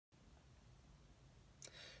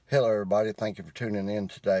Hello, everybody. Thank you for tuning in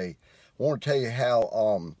today. I want to tell you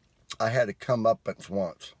how I had a comeuppance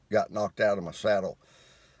once. Got knocked out of my saddle.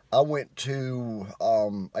 I went to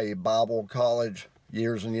a Bible college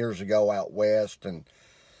years and years ago out west, and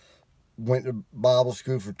went to Bible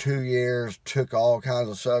school for 2 years. Took all kinds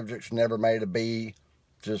of subjects. Never made a B.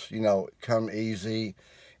 Just come easy,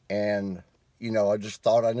 and I just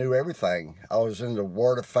thought I knew everything. I was in the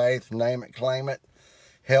Word of Faith, name it, claim it.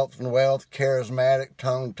 Health and wealth, charismatic,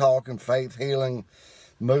 tongue-talking, faith healing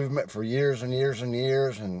movement for years and years and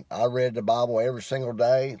years. And I read the Bible every single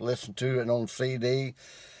day, listened to it on CD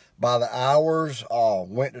by the hours,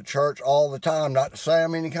 went to church all the time. Not to say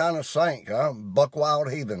I'm any kind of saint, I'm buck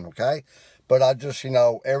wild heathen, okay? But I just,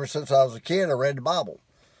 ever since I was a kid, I read the Bible.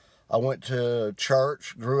 I went to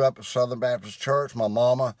church, grew up at Southern Baptist Church. My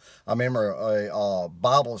mama, I remember a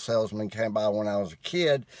Bible salesman came by when I was a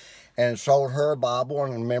kid and sold her a Bible,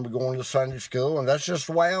 and I remember going to Sunday school, and that's just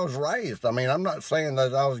the way I was raised. I mean, I'm not saying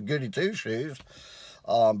that I was goody two-shoes,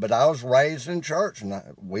 but I was raised in church, and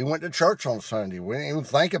we went to church on Sunday. We didn't even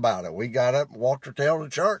think about it. We got up and walked our tail to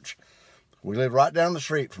church. We lived right down the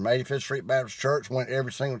street from 85th Street Baptist Church, went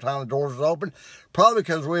every single time the doors was open, probably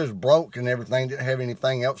because we was broke and everything, didn't have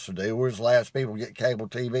anything else to do. We was the last people to get cable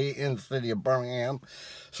TV in the city of Birmingham.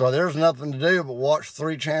 So there's nothing to do but watch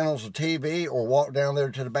 3 channels of TV or walk down there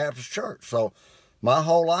to the Baptist church. So my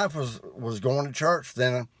whole life was going to church.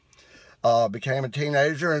 Then I became a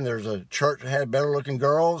teenager, and there's a church that had better looking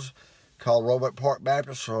girls called Roebuck Park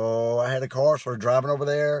Baptist. So I had a car, so we're driving over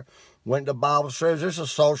there. Went to Bible studies. It's a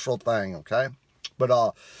social thing, okay? But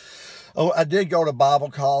I did go to Bible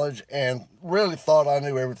college and really thought I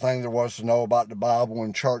knew everything there was to know about the Bible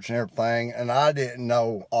and church and everything. And I didn't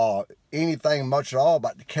know anything much at all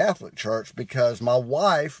about the Catholic Church because my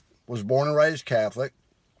wife was born and raised Catholic.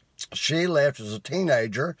 She left as a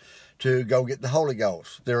teenager to go get the Holy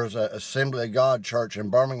Ghost. There was an Assembly of God church in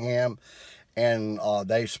Birmingham, and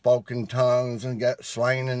they spoke in tongues and got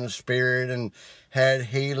slain in the Spirit and had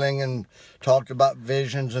healing and talked about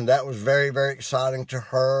visions, and that was very, very exciting to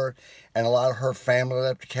her. And a lot of her family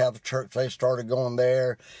left the Catholic Church. They started going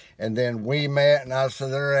there, and then we met, and I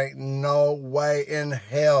said, there ain't no way in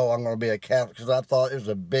hell I'm going to be a Catholic, because I thought it was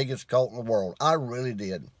the biggest cult in the world. I really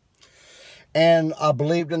did. And I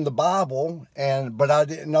believed in the Bible, but I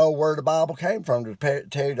didn't know where the Bible came from. To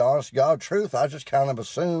tell you the honest God truth, I just kind of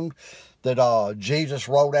assumed that Jesus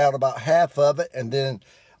wrote out about half of it, and then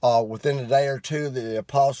within a day or two, the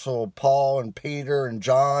Apostle Paul and Peter and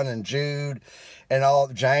John and Jude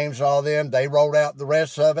and James and all them, they wrote out the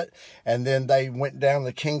rest of it, and then they went down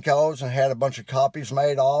to Kinko's and had a bunch of copies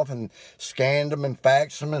made off and scanned them and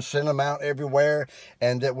faxed them and sent them out everywhere,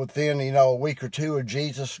 and that within, a week or two of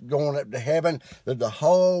Jesus going up to heaven, that the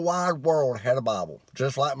whole wide world had a Bible,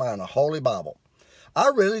 just like mine, a Holy Bible. I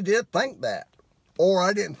really did think that, or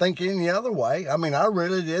I didn't think any other way. I mean, I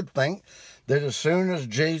really did think that as soon as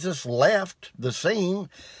Jesus left the scene,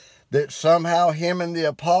 that somehow him and the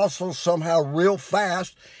apostles somehow real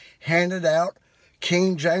fast handed out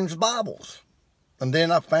King James Bibles. And then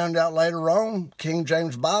I found out later on, King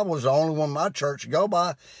James Bible is the only one my church go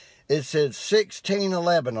by. It said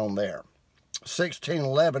 1611 on there.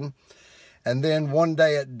 1611. And then one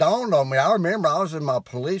day it dawned on me. I remember I was in my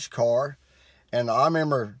police car, and I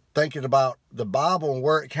remember thinking about the Bible and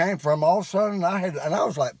where it came from. All of a sudden, I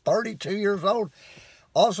was like 32 years old.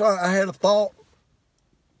 All of a sudden, I had a thought,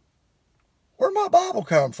 where'd my Bible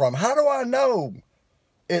come from? How do I know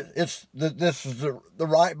this is the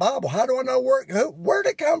right Bible? How do I know where'd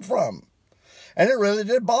it come from? And it really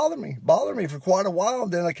did bother me for quite a while.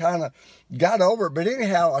 Then I kind of got over it. But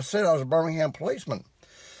anyhow, I said I was a Birmingham policeman.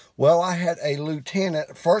 Well, I had a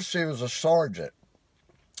lieutenant. First, she was a sergeant,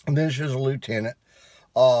 and then she was a lieutenant.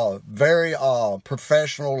 Very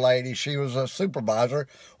professional lady. She was a supervisor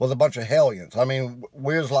with a bunch of hellions. I mean,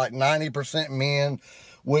 we was like 90% men.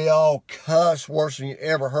 We all cuss worse than you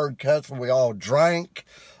ever heard cuss. We all drank.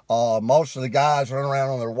 Most of the guys ran around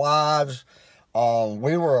on their wives.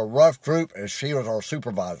 We were a rough group, and she was our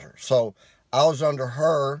supervisor. So I was under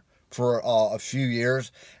her for a few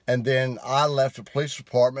years, and then I left the police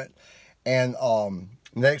department. And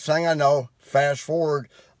next thing I know, fast forward,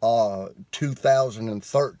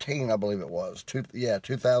 2013, I believe it was.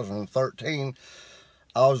 2013.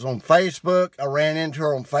 I was on Facebook. I ran into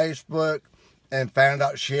her on Facebook and found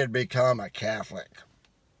out she had become a Catholic.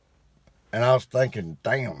 And I was thinking,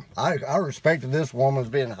 damn, I respected this woman as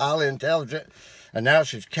being highly intelligent, and now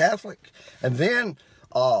she's Catholic. And then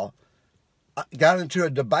I got into a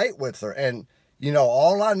debate with her, and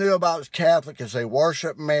all I knew about Catholic is they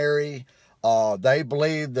worship Mary. They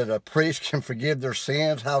believe that a priest can forgive their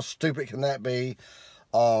sins. How stupid can that be?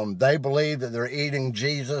 They believe that they're eating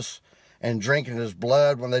Jesus and drinking his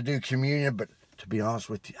blood when they do communion, but to be honest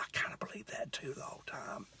with you, I kind of believe that too the whole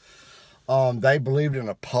time. They believed in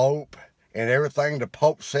a pope, and everything the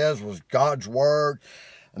pope says was God's word.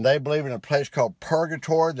 And they believe in a place called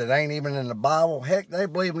purgatory that ain't even in the Bible. Heck, they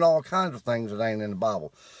believe in all kinds of things that ain't in the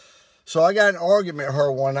Bible. So I got in an argument with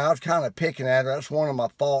her one night. I was kind of picking at her. That's one of my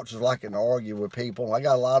faults, is liking to argue with people. I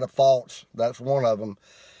got a lot of faults. That's one of them.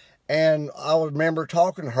 And I remember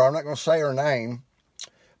talking to her. I'm not going to say her name,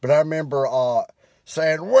 but I remember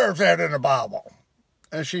saying, "Where's that in the Bible?"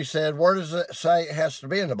 And she said, "Where does it say it has to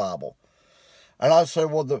be in the Bible?" And I said,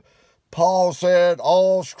 "Well, Paul said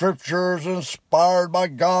all scripture is inspired by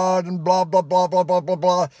God and blah, blah, blah, blah, blah, blah,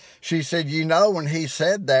 blah." She said, when he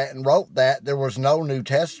said that and wrote that, there was no New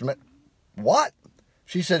Testament. What?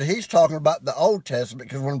 She said, he's talking about the Old Testament,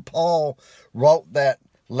 because when Paul wrote that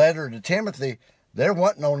letter to Timothy, there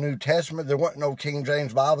wasn't no New Testament. There wasn't no King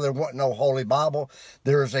James Bible. There wasn't no Holy Bible.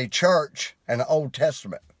 There is a church and an Old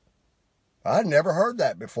Testament. I'd never heard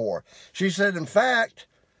that before. She said, in fact,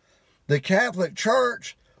 the Catholic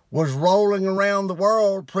Church was rolling around the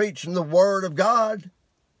world preaching the Word of God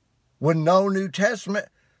with no New Testament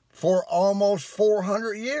for almost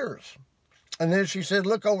 400 years. And then she said,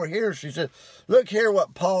 look over here. She said, look here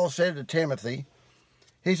what Paul said to Timothy.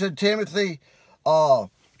 He said, Timothy, so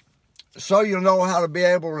you'll know how to be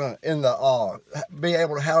able to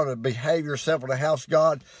how to behave yourself in the house of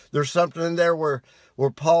God. There's something in there where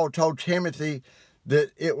Paul told Timothy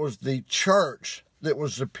that it was the church that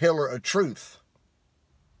was the pillar of truth.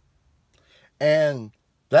 And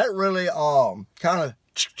that really kind of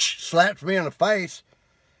slapped me in the face,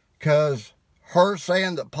 because her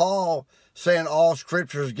saying that Paul saying all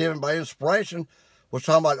scripture is given by inspiration was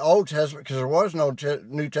talking about the Old Testament, because there was no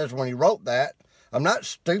New Testament when he wrote that. I'm not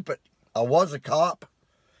stupid. I was a cop,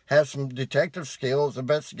 had some detective skills,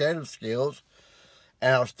 investigative skills,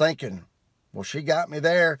 and I was thinking, well, she got me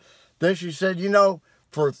there. Then she said,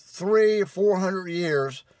 for 300 or 400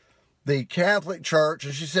 years, the Catholic Church,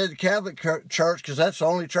 and she said the Catholic Church because that's the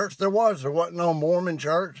only church there was. There wasn't no Mormon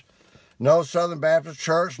church, no Southern Baptist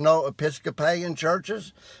church, no Episcopalian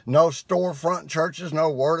churches, no storefront churches, no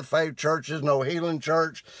Word of Faith churches, no Healing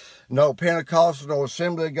Church, no Pentecostal, no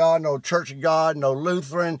Assembly of God, no Church of God, no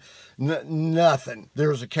Lutheran, nothing. There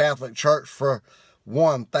was a Catholic Church for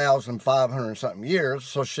 1,500 something years.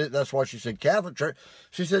 So that's why she said Catholic Church.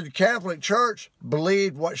 She said the Catholic Church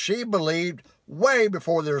believed what she believed way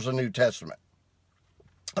before there was a New Testament.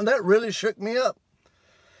 And that really shook me up.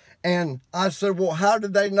 And I said, well, how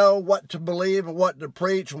did they know what to believe and what to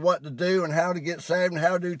preach and what to do and how to get saved and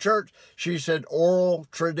how to do church? She said oral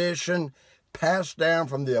tradition passed down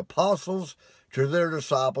from the apostles to their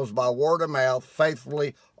disciples by word of mouth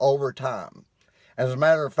faithfully over time. As a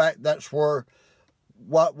matter of fact, that's where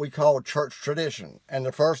what we call church tradition. And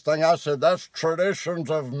the first thing I said, that's traditions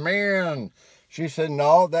of men. She said,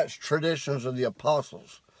 no, that's traditions of the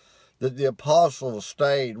apostles. That the apostles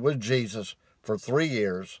stayed with Jesus for 3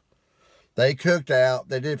 years. They cooked out.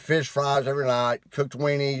 They did fish fries every night, cooked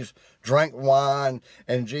weenies, drank wine,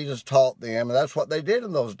 and Jesus taught them. And that's what they did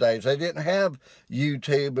in those days. They didn't have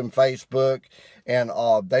YouTube and Facebook, and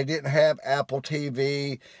they didn't have Apple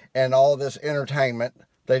TV and all this entertainment.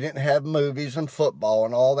 They didn't have movies and football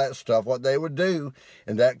and all that stuff. What they would do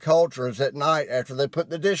in that culture is at night, after they put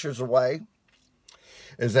the dishes away,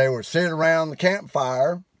 is they would sit around the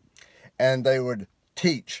campfire and they would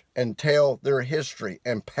teach and tell their history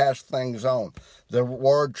and pass things on. The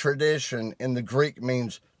word tradition in the Greek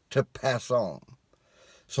means to pass on.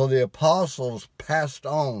 So the apostles passed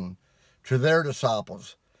on to their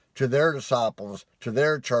disciples, to their disciples, to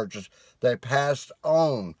their churches. They passed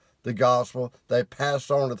on the gospel. They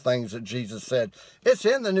passed on the things that Jesus said. It's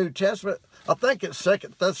in the New Testament. I think it's 2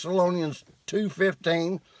 Thessalonians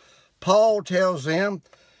 2:15. Paul tells them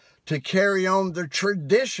to carry on the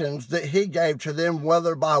traditions that he gave to them,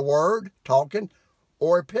 whether by word, talking,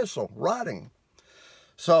 or epistle, writing.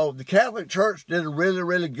 So the Catholic Church did a really,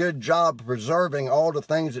 really good job preserving all the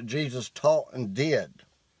things that Jesus taught and did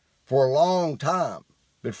for a long time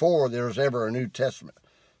before there was ever a New Testament.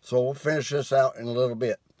 So we'll finish this out in a little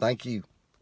bit. Thank you.